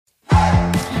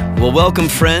Well, welcome,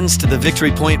 friends, to the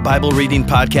Victory Point Bible Reading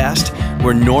Podcast,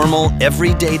 where normal,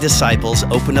 everyday disciples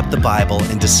open up the Bible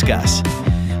and discuss.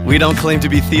 We don't claim to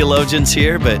be theologians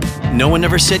here, but no one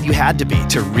ever said you had to be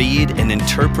to read and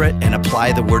interpret and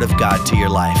apply the Word of God to your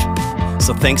life.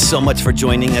 So thanks so much for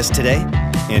joining us today,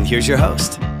 and here's your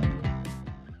host.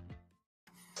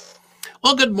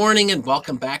 Well, good morning and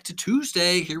welcome back to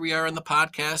Tuesday. Here we are on the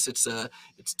podcast.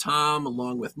 It's Tom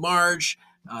along with Marge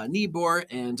Niebuhr,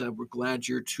 and we're glad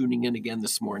you're tuning in again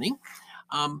this morning.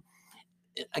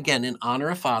 Again, in honor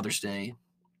of Father's Day.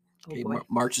 Okay,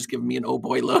 Marge is giving me an oh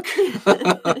boy look.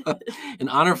 In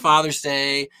honor of Father's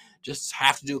Day, just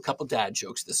have to do a couple dad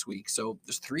jokes this week. So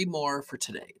there's 3 more for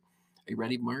today. Are you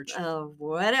ready, Marge?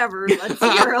 Whatever. Let's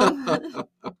hear them.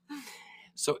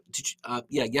 So,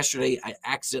 yesterday I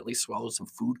accidentally swallowed some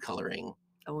food coloring.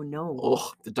 Oh, no.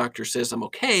 Oh, the doctor says I'm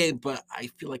okay, but I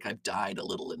feel like I've died a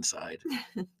little inside.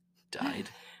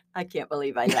 Died. I can't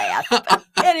believe I laughed.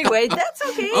 But anyway, that's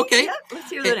okay. Okay. Yeah,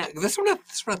 let's hear the next. This one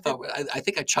I thought. I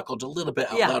think I chuckled a little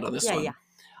bit out loud on this one.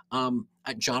 Yeah.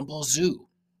 At John Ball Zoo,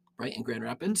 right, in Grand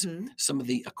Rapids, Mm-hmm. some of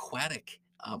the aquatic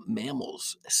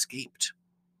mammals escaped.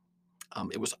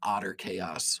 It was otter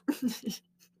chaos.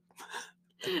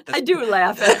 I do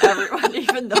laugh at everyone,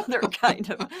 even though they're kind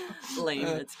of lame.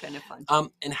 It's kind of fun.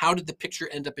 And how did the picture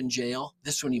end up in jail?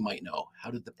 This one you might know.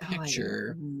 How did the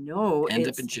picture end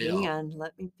up in jail? Hang on,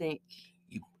 let me think.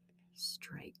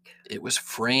 Strike. It was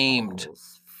framed.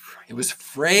 It was Nope,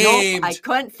 framed. I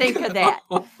couldn't think of that.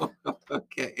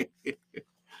 Okay.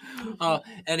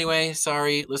 Anyway,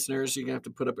 sorry, listeners. You're going to have to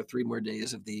put up with 3 more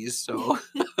days of these. So,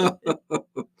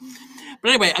 but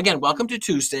anyway, again, welcome to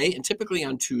Tuesday. And typically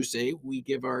on Tuesday, we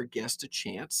give our guest a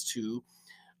chance to,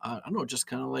 just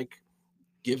kind of like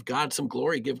give God some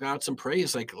glory, give God some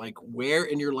praise, like where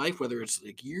in your life, whether it's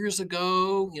like years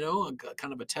ago,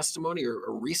 kind of a testimony or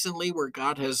recently where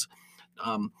God has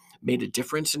made a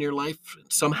difference in your life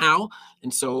somehow.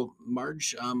 And so,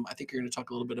 Marge, I think you're going to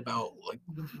talk a little bit about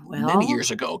many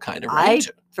years ago, kind of, right?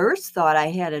 I first thought I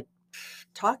had to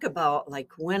talk about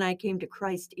when I came to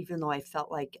Christ, even though I felt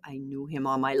like I knew him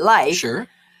all my life. Sure.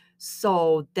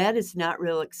 So that is not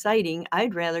real exciting.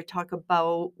 I'd rather talk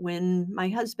about when my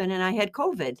husband and I had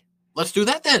COVID. Let's do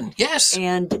that then. Yes.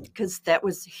 And because that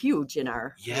was huge in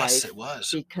our life. Yes, it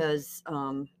was. Because,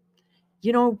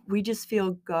 we just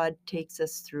feel God takes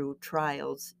us through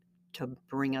trials to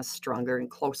bring us stronger and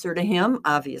closer to him,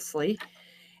 obviously.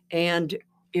 And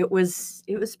it was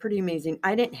pretty amazing.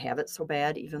 I didn't have it so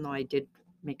bad, even though I did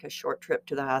make a short trip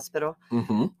to the hospital.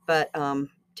 Mm-hmm. But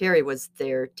Terry was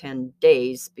there 10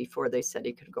 days before they said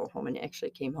he could go home, and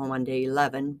actually came home on day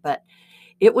 11. But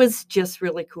it was just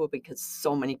really cool because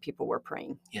so many people were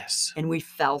praying. Yes. And we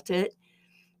felt it.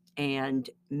 And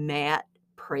Matt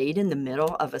prayed in the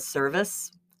middle of a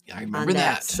service. Yeah, I remember on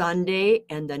that that Sunday.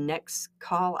 And the next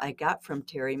call I got from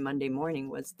Terry Monday morning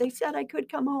was, they said I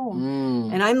could come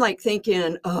home. And I'm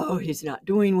thinking, oh, he's not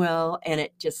doing well. And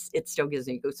it still gives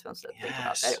me goosebumps to think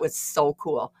about that. It was so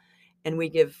cool. And we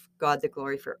give God the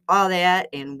glory for all that.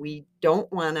 And we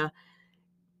don't want to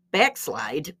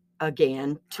backslide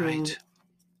again to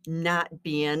not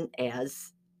being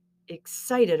as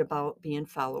excited about being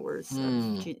followers.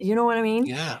 You know what I mean?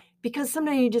 Yeah. Because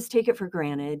sometimes you just take it for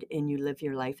granted and you live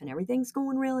your life and everything's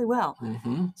going really well.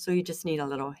 Mm-hmm. So you just need a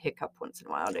little hiccup once in a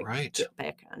while to get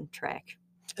back on track.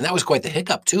 And that was quite the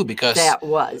hiccup too, because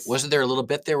wasn't there a little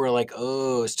bit there where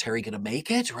is Terry going to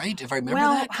make it? Right? If I remember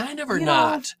that kind of, or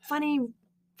not? Funny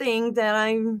thing that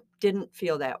I didn't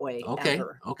feel that way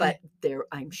ever. Okay. But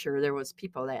I'm sure there was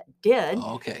people that did.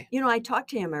 Okay. I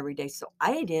talked to him every day, so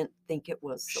I didn't think it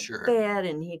was so bad.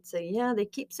 And he'd say, yeah, they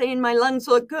keep saying my lungs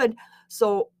look good.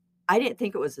 So I didn't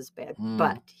think it was as bad,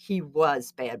 but he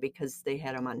was bad because they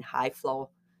had him on high flow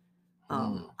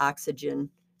oxygen.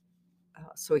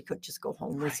 So he could just go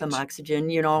home with some oxygen,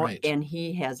 and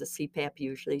he has a CPAP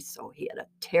usually. So he had a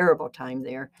terrible time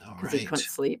there because he couldn't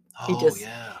sleep.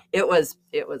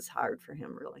 It was hard for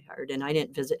him, really hard. And I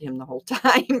didn't visit him the whole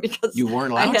time because you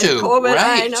weren't allowed I had to. COVID.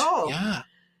 Right. I know. Yeah.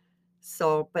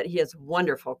 So, but he has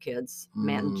wonderful kids,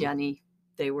 Matt and Jenny.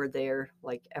 They were there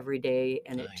every day,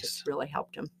 and it just really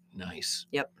helped him. Nice.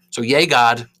 Yep. So yay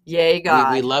God. Yay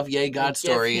God. We love yay God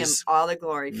stories. Give him all the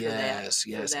glory for yes, that.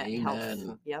 Yes, amen.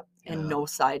 Health. Yep. Yeah. And no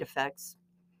side effects.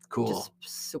 Cool.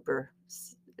 Just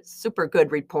super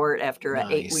good report after an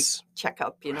 8-week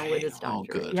checkup, with his doctor. Oh,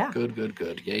 good. Yeah.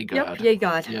 Good. Yay God. Yep. Yay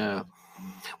God. Yeah.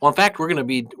 Well, in fact, we're gonna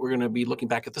be looking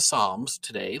back at the Psalms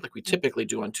today, like we typically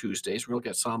do on Tuesdays. We're gonna look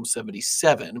at Psalm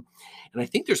 77, and I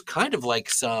think there's kind of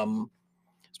some,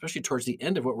 especially towards the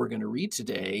end of what we're going to read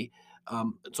today,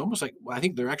 it's almost like, well, I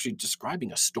think they're actually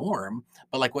describing a storm,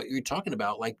 but like what you're talking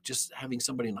about, like just having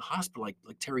somebody in the hospital, like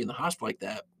Terry in the hospital like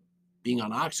that, being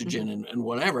on oxygen and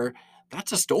whatever,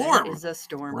 that's a storm. That is a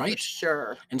storm, right? For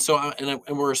sure. And so,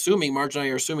 and we're assuming, Marge and I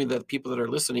are assuming that the people that are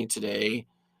listening today,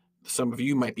 some of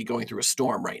you might be going through a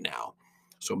storm right now.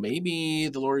 So maybe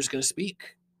the Lord is going to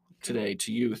speak today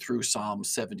to you through Psalm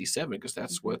 77, because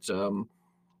that's what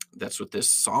this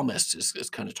psalmist is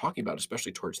kind of talking about,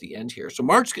 especially towards the end here. So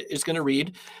Marge is going to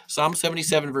read Psalm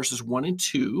 77 verses 1 and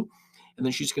 2, and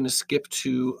then she's going to skip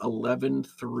to 11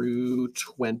 through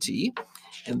 20,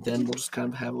 and then we'll just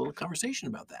kind of have a little conversation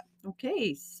about that.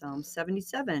 Okay, Psalm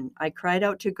 77. I cried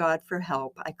out to God for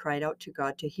help. I cried out to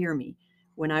God to hear me.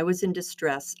 When I was in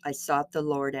distress, I sought the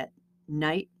Lord at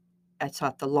night. I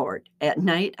sought the Lord. At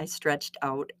night, I stretched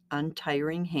out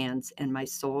untiring hands, and my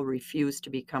soul refused to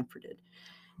be comforted.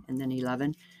 And then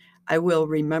 11. I will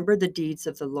remember the deeds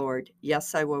of the Lord.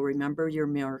 Yes, I will remember your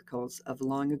miracles of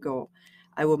long ago.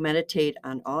 I will meditate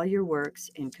on all your works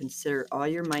and consider all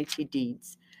your mighty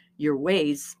deeds. Your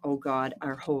ways, O God,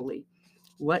 are holy.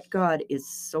 What God is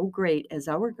so great as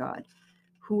our God?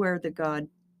 Who are the God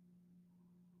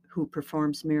who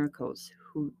performs miracles?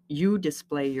 Who you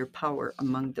display your power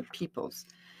among the peoples.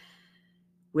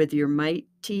 With your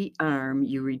mighty arm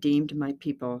you redeemed my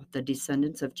people, the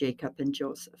descendants of Jacob and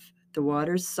Joseph. The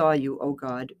waters saw you, O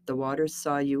God. The waters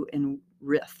saw you and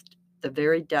writhed. The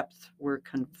very depths were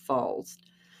convulsed.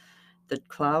 The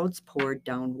clouds poured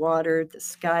down water. The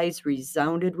skies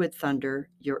resounded with thunder.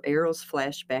 Your arrows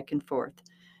flashed back and forth.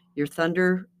 Your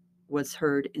thunder was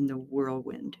heard in the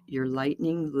whirlwind. Your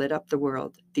lightning lit up the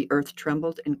world. The earth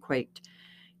trembled and quaked.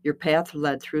 Your path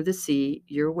led through the sea,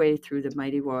 your way through the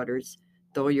mighty waters,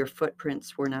 though your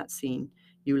footprints were not seen.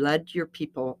 You led your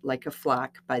people like a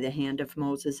flock by the hand of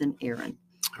Moses and Aaron.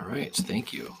 All right,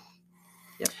 thank you.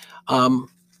 Yep.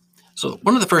 So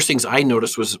one of the first things I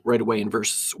noticed was right away in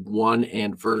verse 1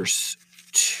 and verse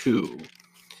 2.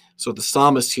 So the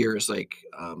psalmist here is like,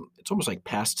 it's almost like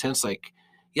past tense, like,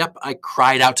 yep, I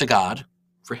cried out to God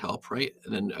for help, right?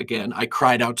 And then again, I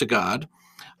cried out to God.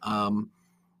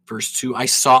 Verse 2, I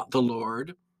sought the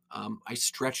Lord. I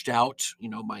stretched out,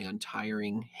 my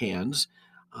untiring hands.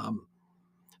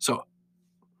 So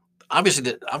obviously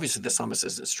the psalmist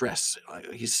isn't stressed.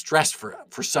 He's stressed for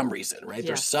some reason, right? Yes.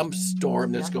 There's some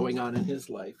storm that's going on in his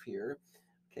life here.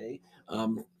 Okay.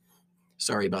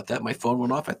 Sorry about that. My phone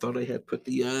went off. I thought I had put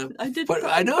the.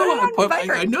 I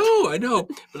know.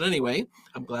 But anyway,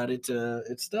 I'm glad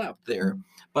it stopped there.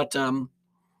 But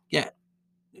yeah,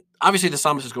 obviously the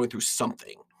psalmist is going through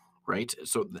something, right?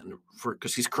 So then,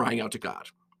 because he's crying out to God,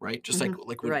 right? Just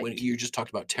like when you just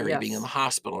talked about Terry being in the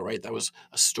hospital, right? That was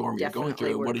a storm you're going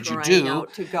through. What did you do?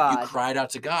 Out to God. You cried out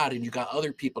to God, and you got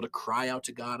other people to cry out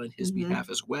to God on His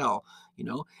behalf as well,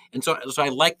 And so I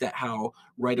like that how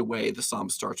right away the psalm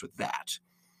starts with that.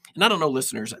 And I don't know,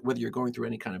 listeners, whether you're going through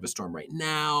any kind of a storm right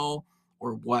now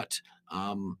or what.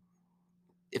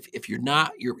 If you're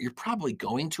not, you're probably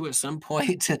going to at some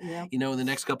point, in the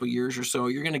next couple of years or so,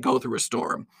 you're going to go through a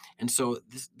storm. And so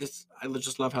this, I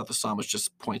just love how the psalmist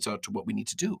just points out to what we need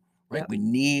to do, right? Yep. We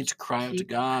need to cry out to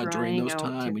God during those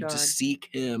times. We need to seek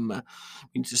Him.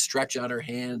 We need to stretch out our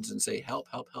hands and say, help,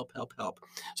 help, help, help, help.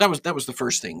 So that was the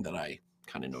first thing that I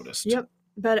kind of noticed. Yep.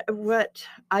 But what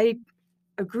I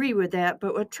agree with that,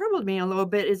 but what troubled me a little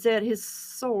bit is that his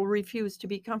soul refused to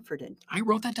be comforted. I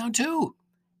wrote that down too.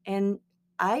 And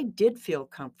I did feel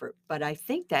comfort, but I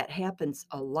think that happens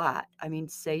a lot. I mean,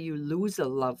 say you lose a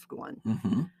loved one.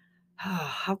 Mm-hmm.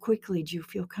 How quickly do you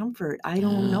feel comfort? I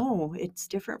don't know. It's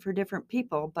different for different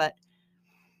people, but,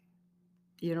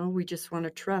 we just want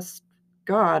to trust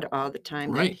God all the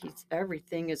time. Right. That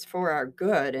everything is for our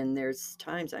good, and there's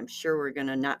times I'm sure we're going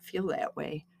to not feel that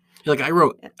way. Like I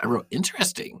wrote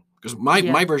interesting, because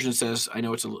my version says, I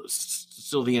know it's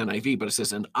still the NIV, but it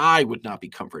says, and I would not be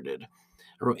comforted.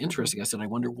 I wrote interesting. I said, I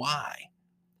wonder why.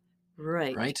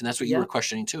 Right. Right. And that's what you were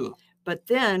questioning too. But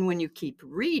then when you keep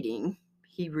reading,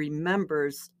 he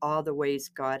remembers all the ways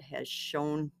God has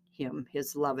shown him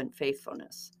his love and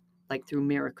faithfulness, like through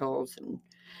miracles and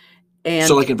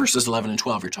so like in verses 11 and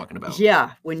 12 you're talking about.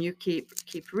 Yeah. When you keep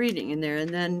reading in there,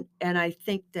 and I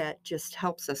think that just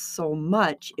helps us so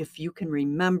much if you can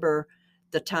remember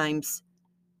the times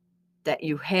that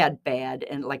you had bad,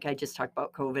 and like I just talked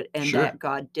about COVID, and that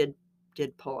God did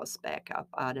pull us back up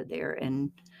out of there,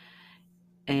 and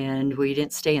we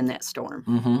didn't stay in that storm.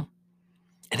 Mm-hmm.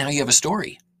 And now you have a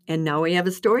story. And now we have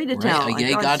a story to tell. A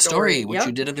Yay God story, which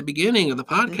you did at the beginning of the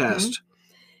podcast.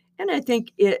 Mm-hmm. And I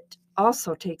think it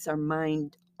also takes our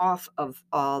mind off of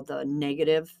all the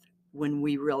negative when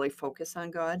we really focus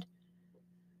on God.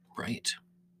 Right.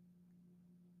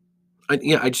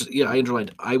 I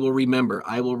underlined, I will remember,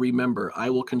 I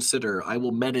will consider, I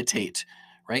will meditate,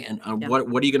 right? And what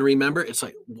are you going to remember? It's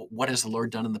like, what has the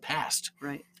Lord done in the past?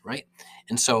 Right. Right.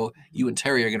 And so you and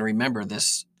Terry are going to remember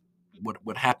this,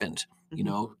 what happened,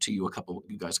 to you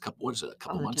guys a couple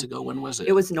months ago. When was it?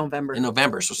 It was November. In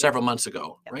November. So several months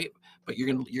ago, right? But you're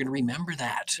going to remember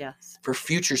that for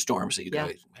future storms that you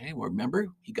guys, hey, well, remember,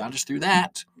 he got us through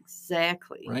that.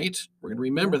 Exactly. Right. We're going to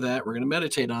remember that. We're going to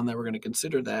meditate on that. We're going to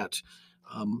consider that.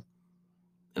 And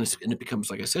it becomes,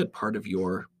 like I said, part of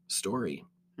your story.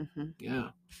 Mm-hmm. Yeah.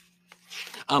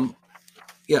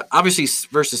 Obviously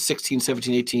verses 16,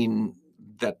 17, 18,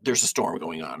 that there's a storm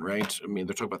going on, right? I mean,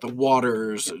 they're talking about the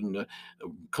waters and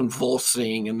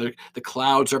convulsing, and the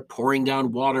clouds are pouring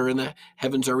down water, and the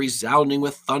heavens are resounding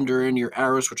with thunder, and your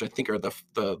arrows, which I think are the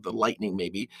lightning,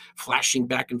 maybe flashing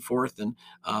back and forth, and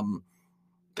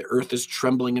the earth is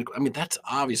trembling. And I mean, that's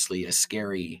obviously a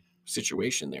scary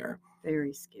situation there.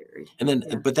 Very scary. And then,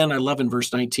 but then I love in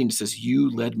verse 19, it says, "You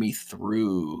led me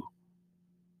through."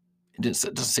 It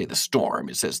doesn't say the storm;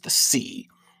 it says the sea.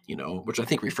 Which I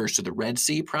think refers to the Red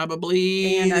Sea,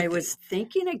 probably. And I was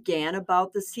thinking again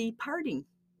about the sea parting.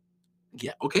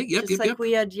 Yeah. Okay. Yep. Just like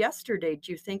we had yesterday.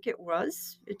 Do you think it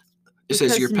was? It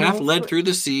says your path led through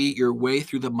the sea, your way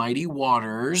through the mighty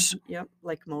waters. Yep,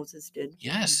 like Moses did.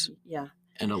 Yes. Yeah.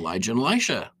 And Elijah and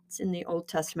Elisha. It's in the Old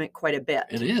Testament quite a bit.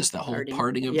 It is, the whole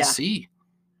parting of the sea.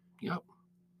 Yep.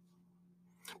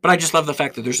 But I just love the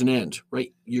fact that there's an end,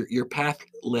 right? Your path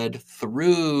led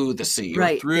through the sea,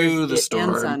 right? Through the storm.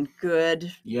 It ends on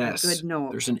good. Yes. Good note.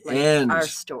 There's an end. Our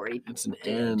story. It's an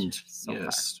end. So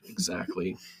yes,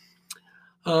 exactly.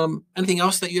 Anything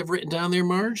else that you have written down there,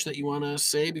 Marge, that you want to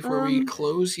say before we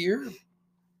close here?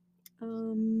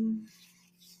 I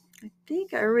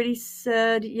think I already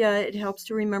said, it helps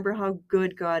to remember how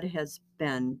good God has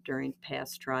been during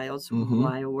past trials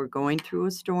while we're going through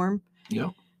a storm. Yeah.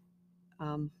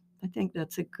 I think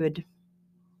that's a good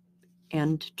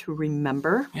end to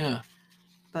remember. Yeah.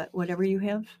 But whatever you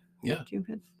have. Yeah. You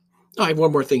have. I have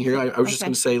one more thing here. I was just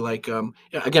going to say, like,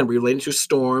 again, relating to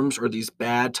storms or these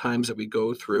bad times that we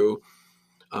go through.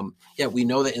 We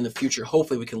know that in the future,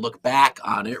 hopefully we can look back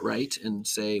on it, right, and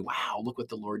say, wow, look what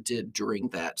the Lord did during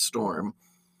that storm.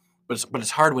 But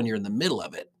it's hard when you're in the middle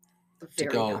of it.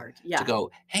 Very hard. Yeah. To go,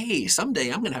 hey,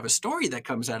 someday I'm going to have a story that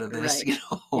comes out of this. Right.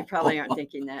 You probably aren't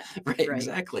thinking that. Right,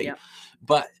 exactly. Yep.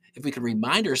 But if we can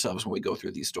remind ourselves when we go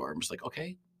through these storms, like,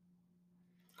 okay,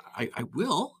 I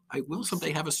will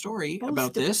someday have a story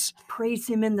about this. Praise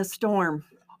him in the storm.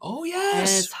 Oh, yes.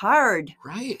 And it's hard.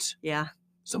 Right. Yeah.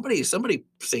 Somebody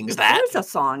sings that. There's a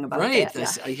song about that.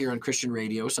 Right. I hear on Christian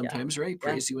radio sometimes, right?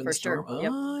 Praise you in the storm. Sure.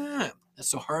 Yep. Oh, yeah. That's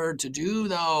so hard to do,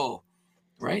 though.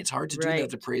 Right? It's hard to do that,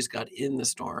 to praise God in the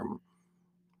storm.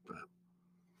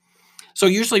 So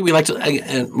usually we like to,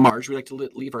 and Marge, we like to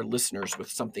leave our listeners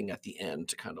with something at the end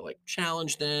to kind of like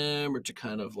challenge them or to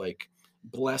kind of like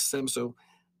bless them. So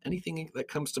anything that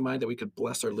comes to mind that we could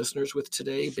bless our listeners with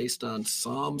today based on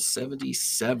Psalm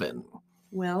 77?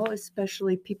 Well,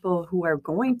 especially people who are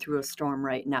going through a storm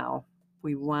right now.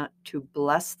 We want to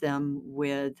bless them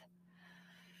with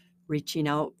reaching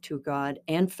out to God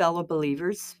and fellow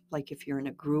believers. Like if you're in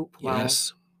a group,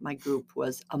 yes. My group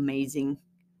was amazing.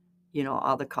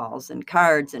 All the calls and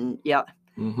cards and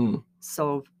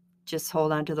So just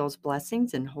hold on to those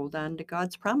blessings and hold on to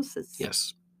God's promises.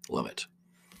 Yes. Love it.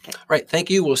 Okay. All right. Thank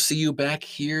you. We'll see you back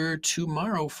here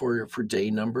tomorrow for day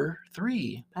number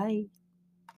 3. Bye.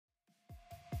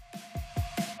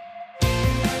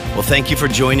 Well, thank you for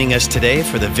joining us today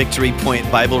for the Victory Point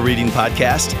Bible Reading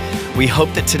Podcast. We hope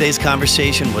that today's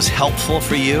conversation was helpful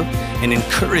for you and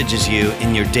encourages you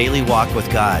in your daily walk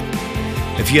with God.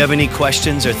 If you have any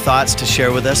questions or thoughts to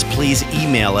share with us, please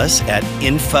email us at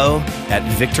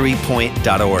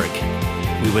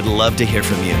info@victorypoint.org. We would love to hear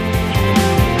from you.